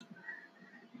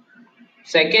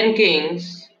Second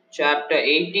Kings chapter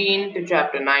 18 to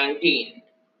chapter 19.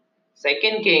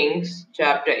 Second Kings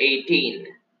chapter 18.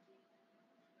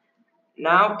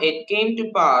 Now it came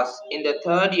to pass in the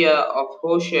third year of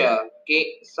Hoshea,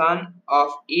 son of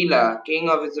Elah, king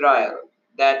of Israel,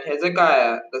 that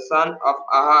Hezekiah, the son of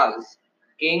Ahaz,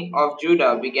 king of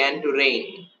Judah, began to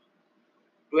reign.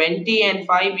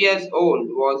 25 years old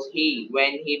was he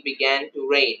when he began to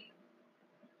reign,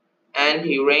 and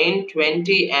he reigned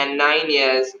 29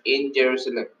 years in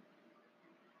Jerusalem.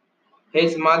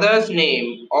 His mother's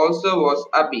name also was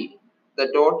Abi, the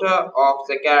daughter of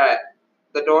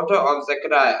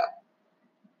Zechariah,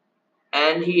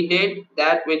 and he did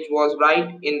that which was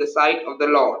right in the sight of the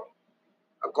Lord,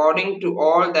 according to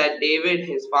all that David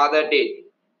his father did.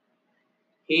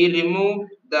 He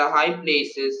removed the high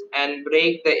places and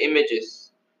brake the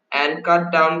images, and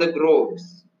cut down the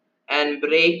groves, and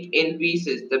brake in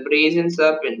pieces the brazen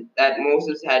serpent that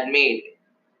Moses had made.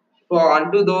 For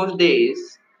unto those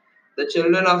days the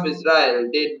children of Israel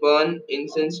did burn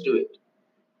incense to it,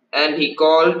 and he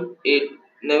called it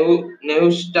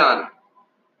Nehushtan.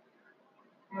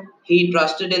 He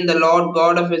trusted in the Lord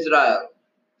God of Israel,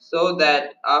 so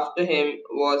that after him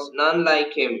was none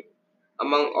like him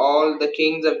among all the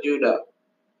kings of Judah,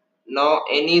 nor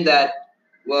any that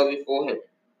were before him.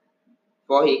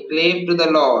 For he clave to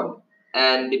the Lord,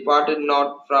 and departed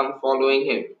not from following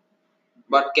him,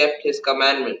 but kept his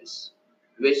commandments,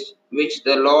 which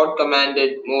the Lord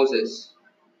commanded Moses.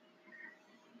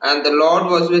 And the Lord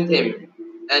was with him,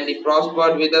 and he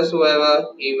prospered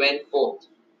whithersoever he went forth.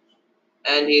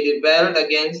 And he rebelled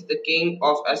against the king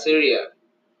of Assyria,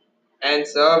 and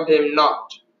served him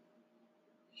not.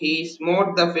 He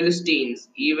smote the Philistines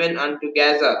even unto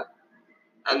Gaza,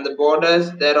 and the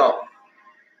borders thereof,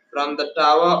 from the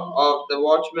tower of the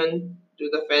watchman to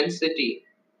the fenced city.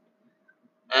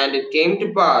 And it came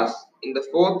to pass in the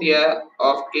 4th year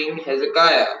of King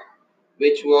Hezekiah,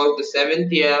 which was the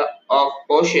 7th year of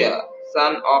Hoshea,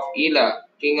 son of Elah,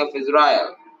 king of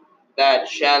Israel, that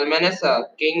Shalmaneser,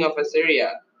 king of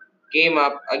Assyria, came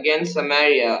up against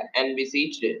Samaria and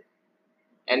besieged it.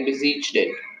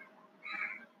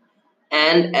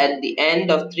 And at the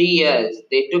end of 3 years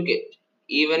they took it,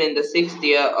 even in the 6th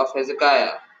year of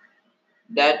Hezekiah,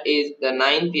 that is the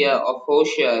 9th year of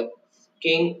Hoshea,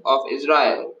 king of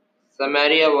Israel.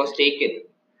 Samaria was taken.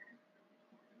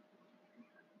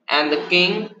 And the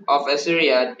king of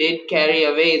Assyria did carry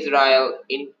away Israel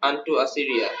unto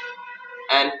Assyria,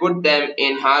 and put them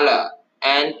in Hala,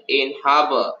 and in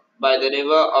Harbor, by the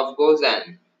river of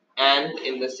Gozan, and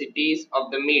in the cities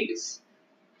of the Medes,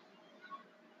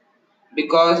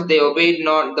 because they obeyed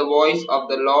not the voice of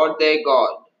the Lord their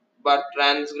God, but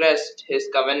transgressed his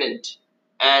covenant,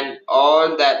 and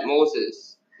all that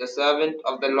Moses, the servant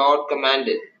of the Lord,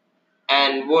 commanded,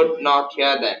 and would not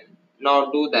hear them,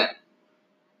 nor do them.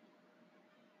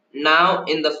 Now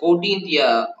in the 14th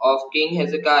year of King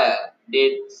Hezekiah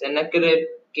did Sennacherib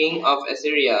king of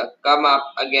Assyria come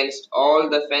up against all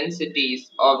the fenced cities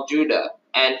of Judah,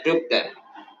 and took them.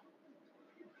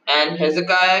 And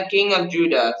Hezekiah king of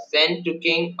Judah sent to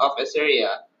king of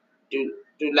Assyria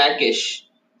to Lachish,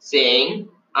 saying,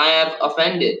 I have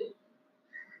offended.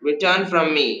 Return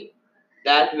from me.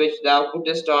 That which thou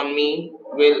puttest on me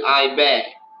will I bear.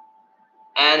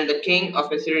 And the king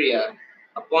of Assyria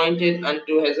appointed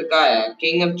unto Hezekiah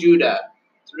king of Judah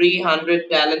 300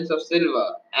 talents of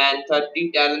silver and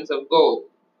 30 talents of gold.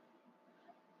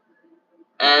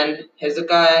 And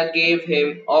Hezekiah gave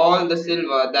him all the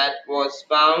silver that was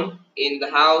found in the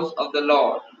house of the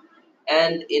Lord,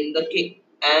 and in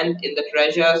the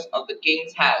treasures of the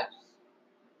king's house.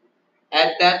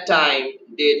 At that time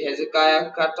did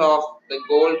Hezekiah cut off the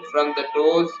gold from the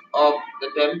doors of the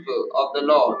temple of the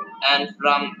Lord, and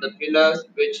from the pillars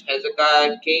which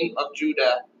Hezekiah king of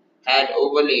Judah had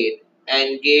overlaid,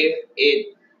 and gave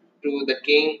it to the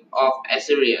king of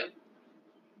Assyria.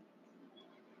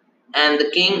 And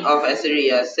the king of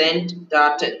Assyria sent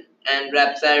Tartan, and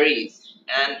Rabsaris,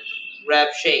 and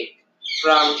Rabshakeh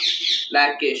from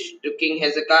Lachish to King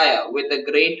Hezekiah with a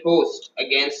great host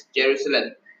against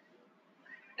Jerusalem.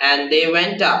 And they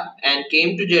went up, and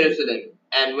came to Jerusalem.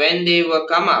 And when they were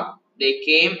come up, they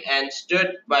came and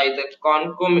stood by the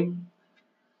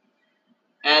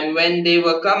and when they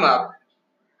were come up,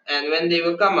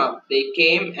 they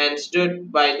came and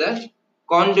stood by the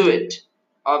conduit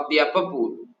of the upper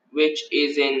pool, which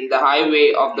is in the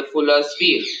highway of the fuller's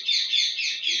field.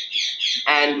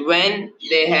 And when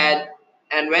they had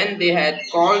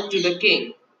called to the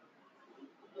king,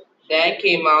 there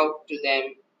came out to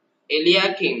them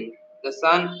Eliakim, the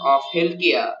son of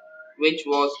Hilkiah, which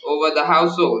was over the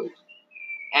household,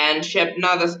 and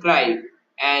Shebna the scribe,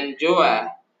 and Joah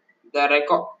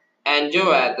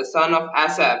the son of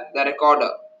Asaph the recorder.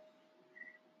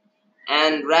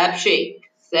 And Rabshakeh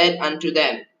said unto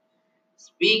them,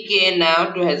 Speak ye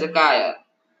now to Hezekiah.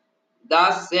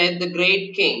 Thus said the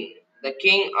great king, the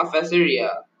king of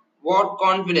Assyria, What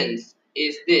confidence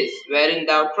is this wherein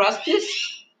thou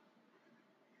trustest?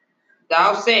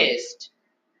 Thou sayest,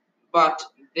 But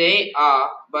they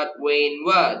are but vain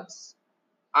words.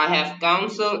 I have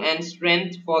counsel and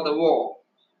strength for the war.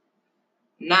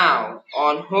 Now,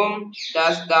 on whom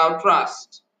dost thou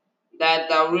trust, that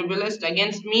thou rebellest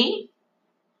against me?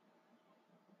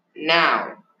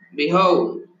 Now,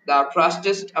 behold, thou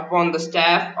trustest upon the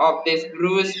staff of this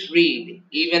bruised reed,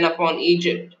 even upon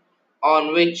Egypt,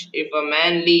 on which if a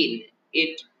man lean,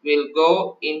 it will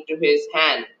go into his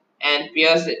hand and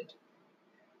pierce it.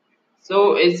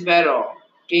 So is Pharaoh,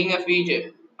 king of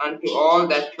Egypt, unto all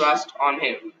that trust on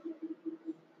him.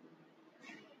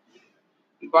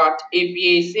 But if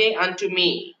ye say unto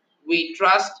me, We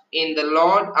trust in the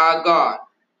Lord our God,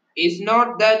 is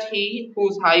not that he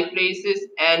whose high places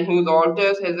and whose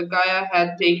altars Hezekiah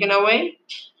had taken away,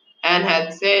 and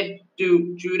had said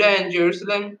to Judah and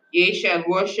Jerusalem, Ye shall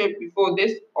worship before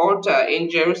this altar in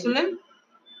Jerusalem?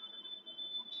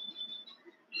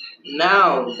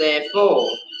 Now therefore,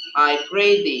 I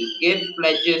pray thee, give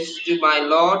pledges to my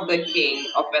lord the king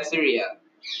of Assyria,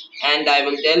 and I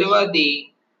will deliver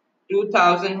thee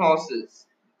 2,000 horses,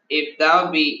 if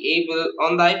thou be able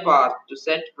on thy path to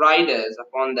set riders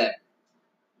upon them.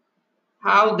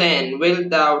 How then wilt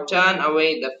thou turn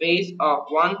away the face of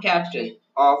one captain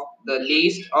of the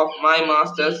least of my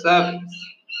master's servants,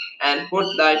 and put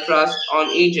thy trust on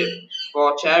Egypt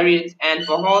for chariots and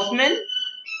for horsemen?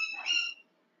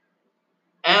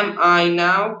 Am I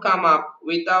now come up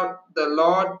without the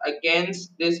Lord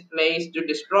against this place to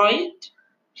destroy it?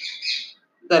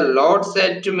 The Lord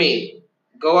said to me,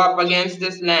 Go up against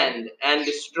this land and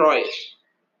destroy it.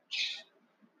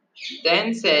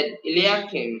 Then said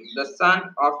Eliakim the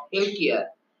son of Hilkiah,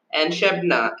 and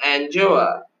Shebna, and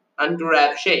Joah unto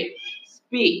Rabshakeh,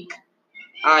 Speak,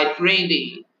 I pray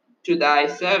thee, to thy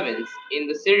servants in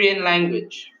the Syrian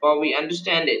language, for we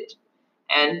understand it,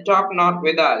 and talk not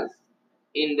with us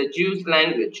in the Jews'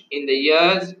 language in the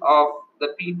ears of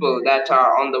the people that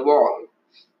are on the wall.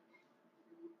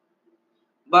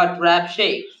 But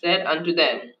Rabshakeh said unto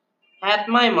them, Hath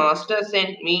my master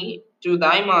sent me to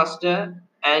thy master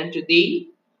and to thee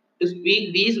to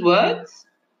speak these words?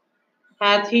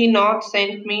 Hath he not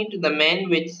sent me to the men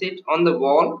which sit on the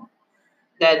wall,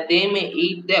 that they may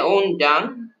eat their own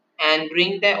dung and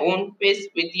drink their own piss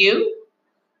with you?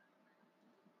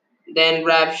 Then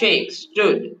Rabshakeh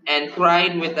stood and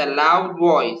cried with a loud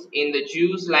voice in the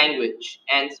Jews' language,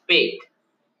 and spake,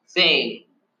 saying,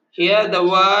 Hear the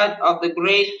word of the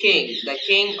great king, the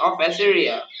king of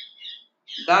Assyria.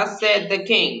 Thus said the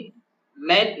king,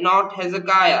 Let not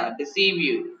Hezekiah deceive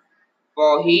you,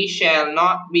 for he shall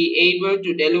not be able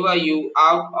to deliver you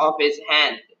out of his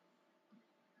hand.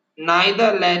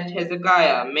 Neither let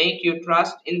Hezekiah make you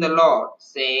trust in the Lord,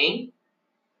 saying,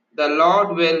 The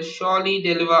Lord will surely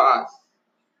deliver us,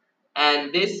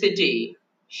 and this city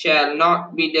shall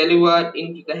not be delivered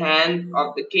into the hand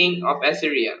of the king of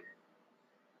Assyria.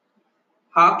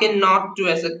 Hearken not to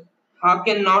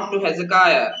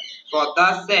Hezekiah, for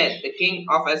thus said the king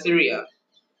of Assyria,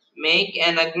 Make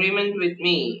an agreement with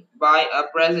me by a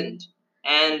present,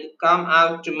 and come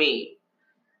out to me,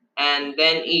 and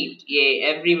then eat, yea,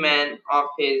 every man of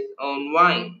his own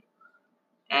wine,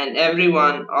 and every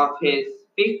one of his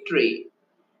fig tree,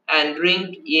 and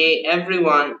drink, yea, every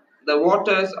one the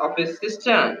waters of his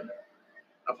cistern,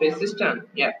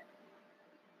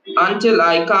 until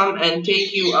I come and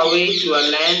take you away to a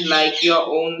land like your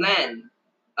own land,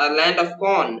 a land of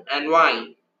corn and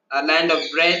wine, a land of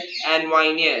bread and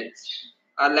vineyards,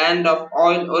 a land of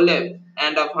oil olive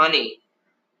and of honey,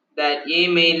 that ye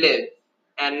may live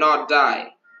and not die.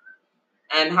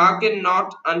 And hearken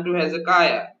not unto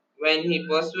Hezekiah when he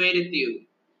persuadeth you,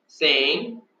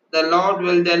 saying, The Lord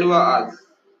will deliver us.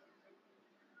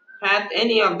 Hath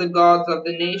any of the gods of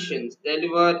the nations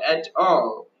delivered at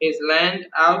all his land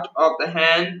out of the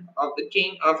hand of the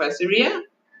king of Assyria?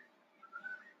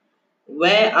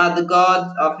 Where are the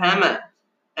gods of Hamath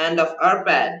and of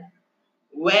Arpad?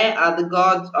 Where are the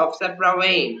gods of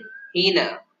Sepharvaim,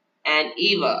 Hena, and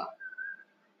Eva?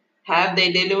 Have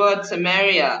they delivered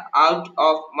Samaria out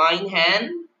of mine hand?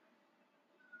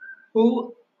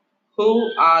 Who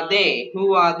Who are they?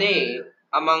 Who are they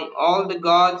among all the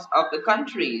gods of the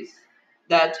countries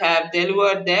that have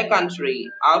delivered their country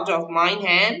out of mine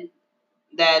hand,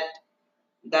 that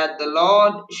the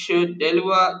Lord should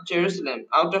deliver Jerusalem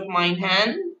out of mine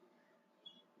hand?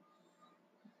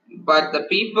 But the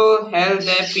people held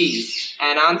their peace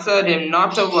and answered him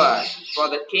not a word, for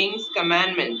the king's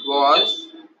commandment was,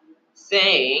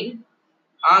 saying,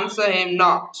 Answer him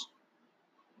not.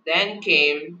 Then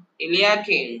came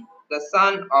Eliakim, the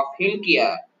son of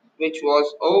Hilkiah, which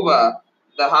was over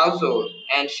the household,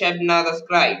 and Shebna the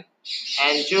scribe,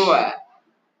 and Joah,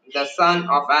 the son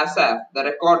of Asaph, the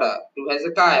recorder, to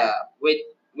Hezekiah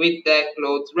with their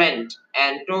clothes rent,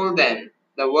 and told them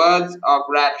the words of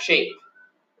Rabshakeh.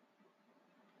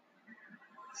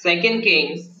 2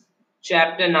 Kings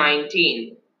chapter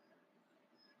 19.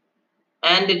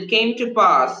 And it came to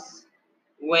pass,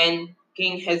 when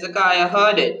King Hezekiah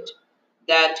heard it,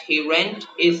 that he rent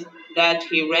his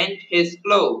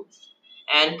clothes,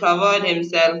 and covered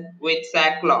himself with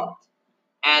sackcloth,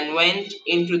 and went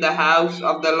into the house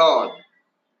of the Lord.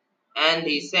 And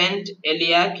he sent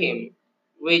Eliakim,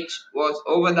 which was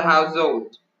over the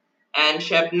household, and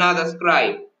Shebna the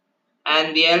scribe,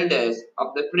 and the elders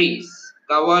of the priests,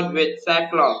 covered with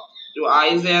sackcloth, to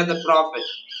Isaiah the prophet,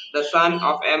 the son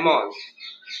of Amoz.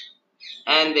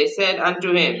 And they said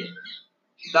unto him,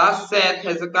 Thus saith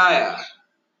Hezekiah,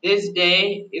 This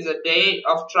day is a day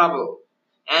of trouble,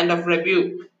 and of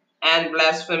rebuke, and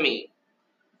blasphemy.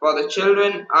 For the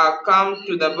children are come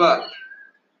to the birth,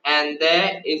 and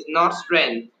there is not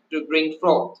strength to bring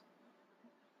forth.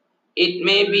 It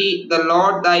may be the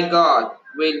Lord thy God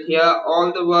will hear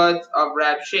all the words of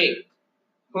Rabshakeh,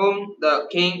 whom the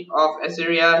king of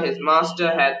Assyria his master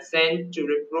hath sent to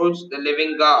reproach the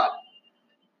living God,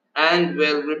 and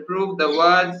will reprove the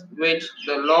words which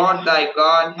the Lord thy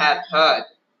God hath heard.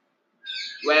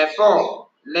 Wherefore,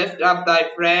 lift up thy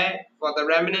prayer for the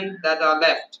remnant that are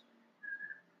left.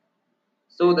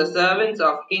 So the servants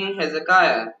of King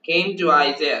Hezekiah came to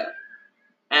Isaiah,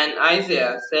 and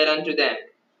Isaiah said unto them,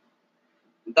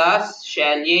 Thus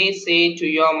shall ye say to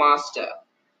your master,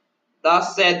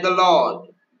 Thus saith the Lord,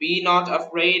 Be not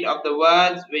afraid of the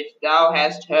words which thou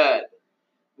hast heard,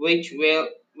 with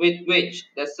which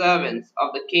the servants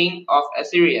of the king of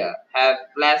Assyria have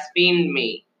blasphemed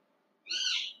me.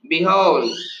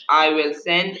 Behold, I will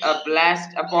send a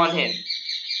blast upon him,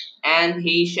 and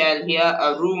he shall hear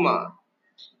a rumor,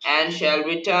 and shall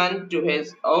return to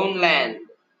his own land,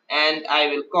 and I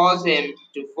will cause him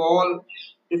to fall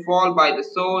by the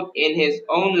sword in his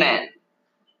own land.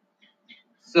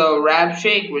 So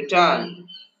Rabshakeh returned,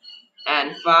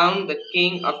 and found the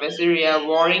king of Assyria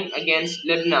warring against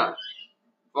Libnah,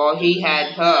 for he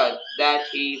had heard that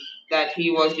he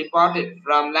was departed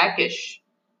from Lachish.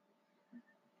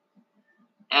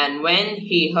 And when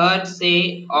he heard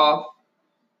say of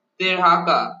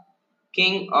Tirhakah,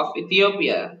 king of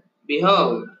Ethiopia,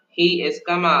 Behold, he is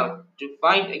come out to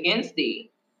fight against thee,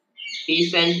 he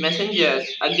sent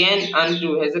messengers again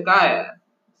unto Hezekiah,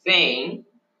 saying,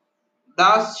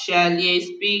 Thus shall ye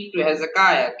speak to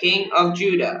Hezekiah, king of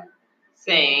Judah,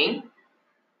 saying,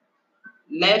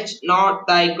 Let not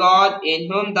thy God in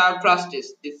whom thou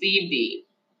trustest deceive thee,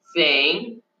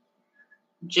 saying,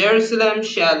 Jerusalem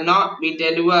shall not be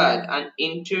delivered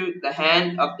into the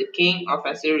hand of the king of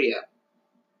Assyria.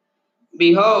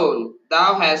 Behold,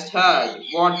 thou hast heard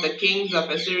what the kings of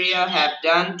Assyria have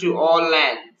done to all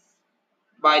lands,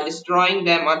 by destroying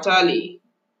them utterly,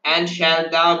 and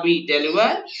shalt thou be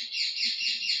delivered?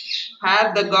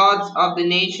 Have the gods of the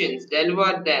nations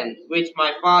delivered them which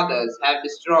my fathers have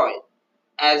destroyed,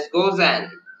 as Gozan,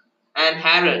 and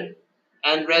Haran,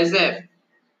 and Rezeph,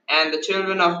 and the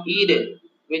children of Eden,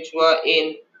 which were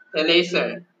in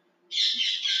Telassar,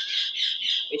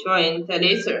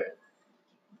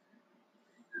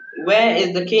 Where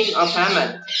is the king of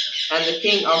Hamath, and the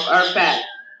king of Arpad,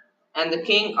 and the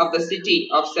king of the city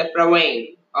of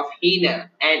Sepharvaim, of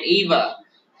Hena and Eva?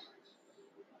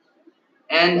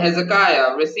 And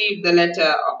Hezekiah received the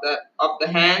letter of the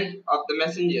hand of the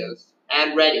messengers,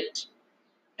 and read it.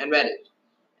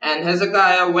 And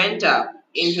Hezekiah went up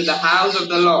into the house of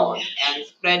the Lord, and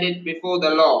spread it before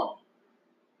the Lord.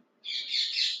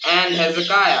 And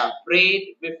Hezekiah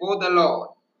prayed before the Lord,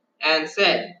 and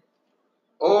said,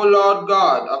 O Lord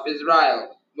God of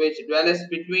Israel, which dwellest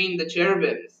between the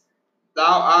cherubims,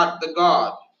 thou art the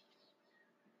God,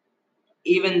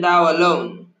 even thou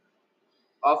alone,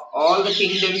 of all the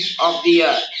kingdoms of the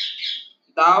earth.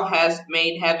 Thou hast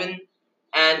made heaven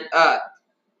and earth.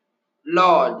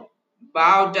 Lord,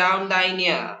 bow down thine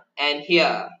ear and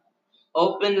hear.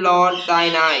 Open, Lord,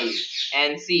 thine eyes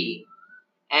and see,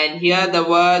 and hear the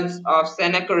words of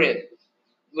Sennacherib,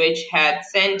 which hath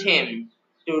sent him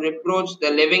to reproach the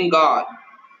living God.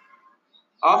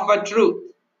 Of a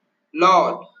truth,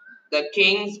 Lord, the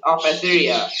kings of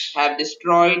Assyria have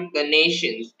destroyed the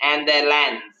nations and their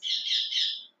lands.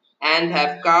 and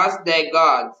have cast their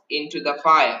gods into the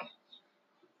fire.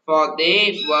 For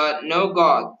they were no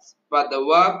gods, but the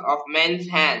work of men's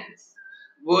hands,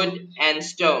 wood and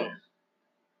stone.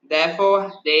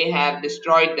 Therefore they have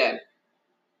destroyed them.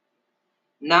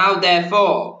 Now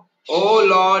therefore, O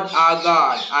Lord our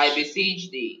God, I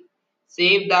beseech thee,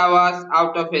 save thou us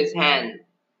out of his hand,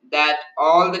 that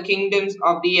all the kingdoms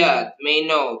of the earth may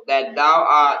know that thou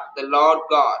art the Lord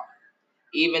God,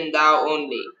 even thou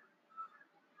only.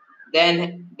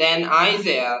 Then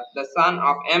Isaiah the son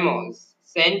of Amoz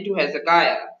sent to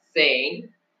Hezekiah, saying,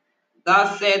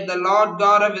 Thus saith the Lord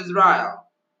God of Israel,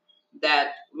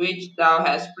 that which thou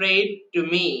hast prayed to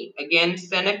me against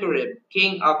Sennacherib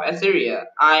king of Assyria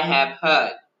I have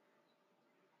heard.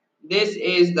 This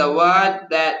is the word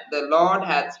that the Lord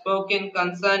hath spoken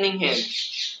concerning him.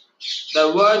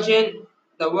 The virgin,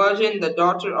 the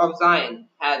daughter of Zion,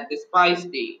 hath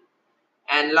despised thee,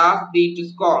 and laughed thee to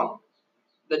scorn.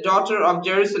 The daughter of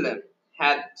Jerusalem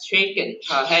hath shaken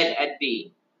her head at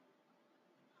thee.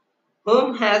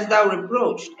 Whom hast thou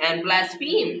reproached and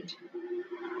blasphemed?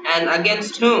 And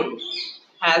against whom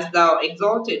hast thou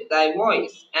exalted thy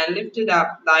voice, and lifted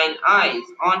up thine eyes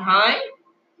on high?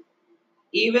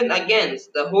 Even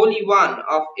against the Holy One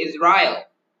of Israel.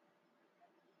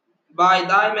 By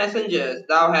thy messengers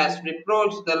thou hast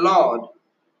reproached the Lord,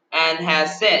 and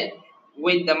hast said,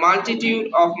 With the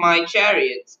multitude of my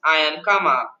chariots I am come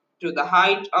up to the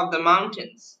height of the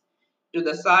mountains, to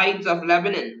the sides of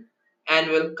Lebanon, and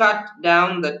will cut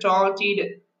down the tall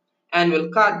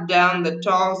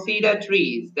cedar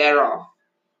trees thereof,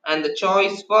 and the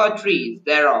choice fir trees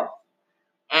thereof.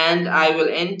 And I will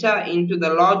enter into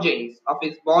the lodgings of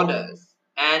his borders,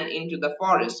 and into the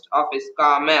forest of his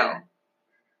Carmel.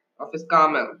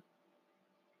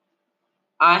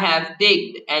 I have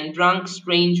digged and drunk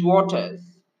strange waters,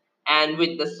 and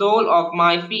with the sole of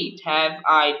my feet have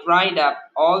I dried up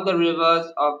all the rivers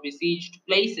of besieged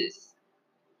places.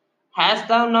 Hast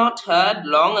thou not heard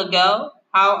long ago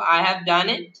how I have done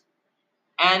it,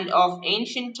 and of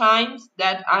ancient times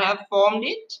that I have formed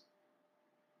it?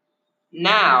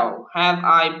 Now have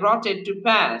I brought it to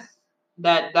pass,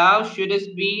 that thou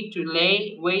shouldest be to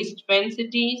lay waste fenced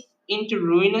cities into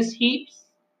ruinous heaps?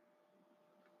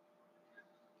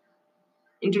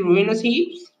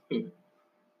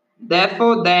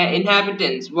 Therefore their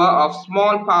inhabitants were of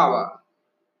small power.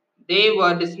 They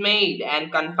were dismayed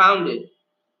and confounded.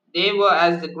 They were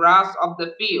as the grass of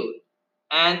the field,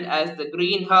 and as the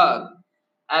green herb,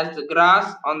 as the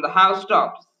grass on the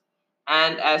housetops,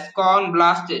 and as corn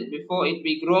blasted before it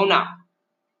be grown up.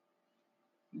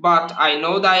 But I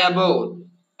know thy abode,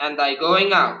 and thy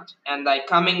going out, and thy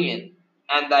coming in,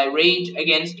 and thy rage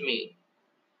against me.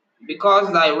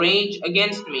 Because thy rage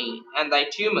against me and thy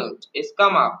tumult is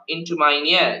come up into mine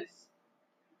ears.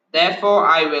 Therefore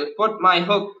I will put my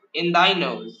hook in thy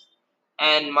nose,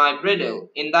 and my bridle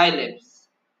in thy lips,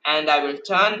 and I will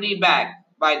turn thee back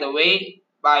by the way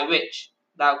by which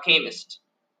thou camest.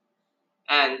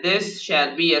 And this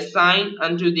shall be a sign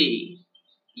unto thee.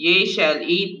 Ye shall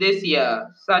eat this year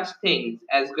such things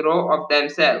as grow of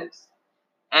themselves,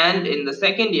 and in the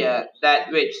second year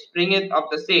that which springeth of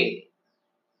the same.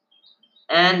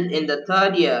 And in the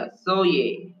third year sow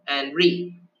ye, and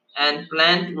reap, and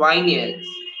plant vineyards,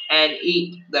 and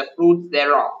eat the fruits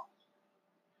thereof.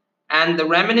 And the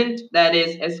remnant that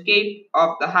is escaped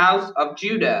of the house of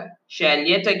Judah shall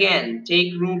yet again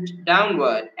take root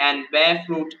downward, and bear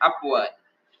fruit upward.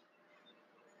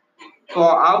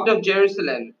 For out of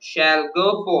Jerusalem shall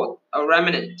go forth a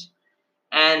remnant,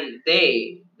 and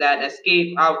they that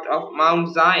escape out of Mount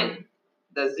Zion.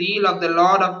 The zeal of the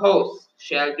Lord of hosts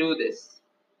shall do this.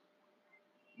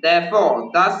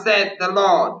 Therefore, thus saith the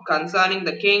Lord concerning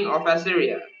the king of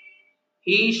Assyria,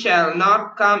 He shall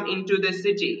not come into this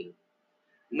city,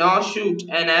 nor shoot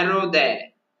an arrow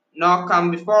there, nor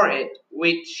come before it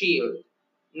with shield,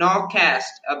 nor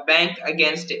cast a bank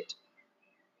against it.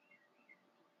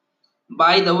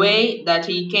 By the way that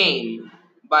he came,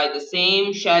 by the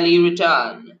same shall he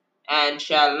return, and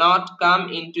shall not come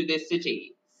into this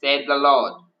city, saith the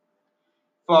Lord.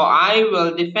 For I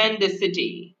will defend this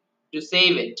city, to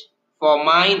save it, for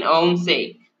mine own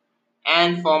sake,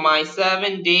 and for my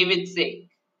servant David's sake.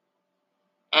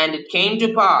 And it came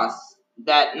to pass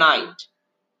that night,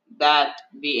 that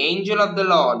the angel of the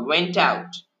Lord went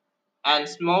out, and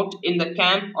smote in the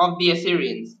camp of the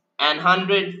Assyrians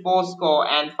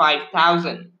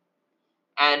 185,000.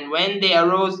 And when they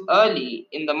arose early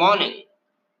in the morning,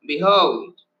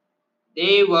 behold,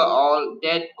 they were all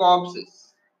dead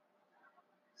corpses.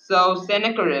 So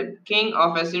Sennacherib king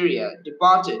of Assyria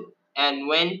departed, and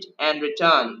went and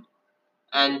returned,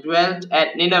 and dwelt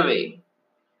at Nineveh.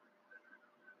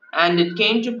 And it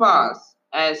came to pass,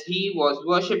 as he was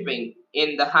worshipping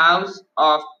in the house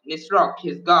of Nisroch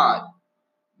his god,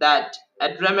 that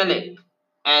Adrammelech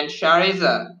and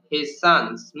Sharezer his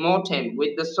son smote him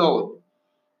with the sword,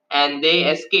 and they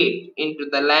escaped into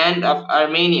the land of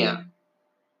Armenia,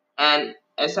 and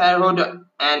Esarhaddon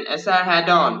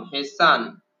his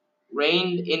son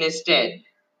reigned in his stead.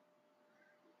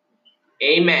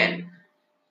 Amen.